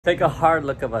Take a hard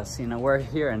look of us. You know, we're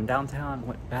here in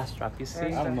downtown Bastrop. You see?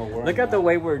 I don't know where. Look at the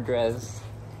way we're dressed.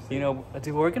 You know,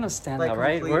 dude, we're gonna stand Like out,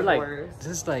 right? We're like whores.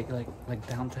 just like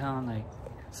downtown, like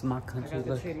small country.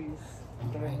 Look,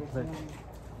 right, look.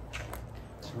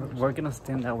 We're gonna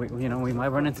stand out. You know, we might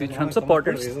run into Trump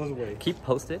supporters. Keep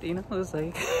posted. You know, it's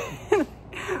like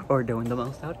we're doing the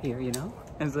most out here. You know,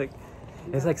 it's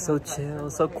like so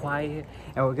chill, so quiet,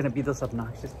 and we're gonna be those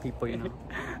obnoxious people. You know,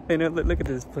 you know. Look at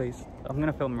this place. I'm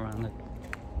gonna film around. Look,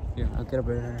 here, I'll get a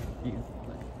better view.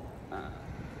 Look. Look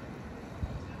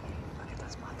at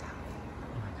that spot down.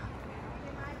 Oh my god.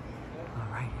 All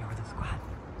right, here with the squad.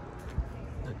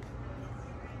 Look.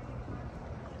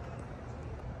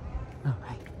 All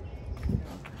right.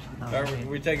 Are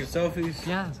we taking selfies?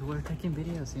 Yeah, so we're taking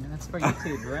videos, you know, it's for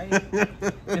YouTube, right?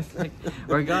 It's like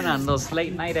we're going on those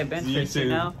late night adventures, you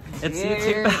know? It's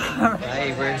YouTube.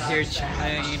 Right, we're here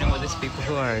chatting, you know, with these people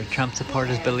who are Trump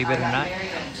supporters, believe it or not.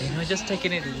 You know, just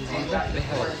taking it easy. Look, they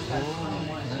have a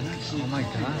pool. Oh my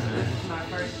god.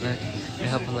 Look, they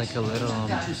have like a little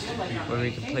where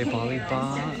we can play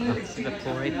volleyball. Oh, see the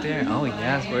pool right there? Oh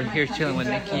yes, we're here chilling with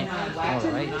Nikki.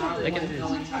 Alright, look at this.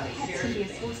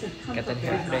 Got that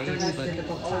hair face. Look.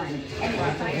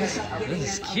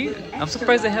 This is cute. I'm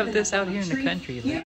surprised they have this out here in the country.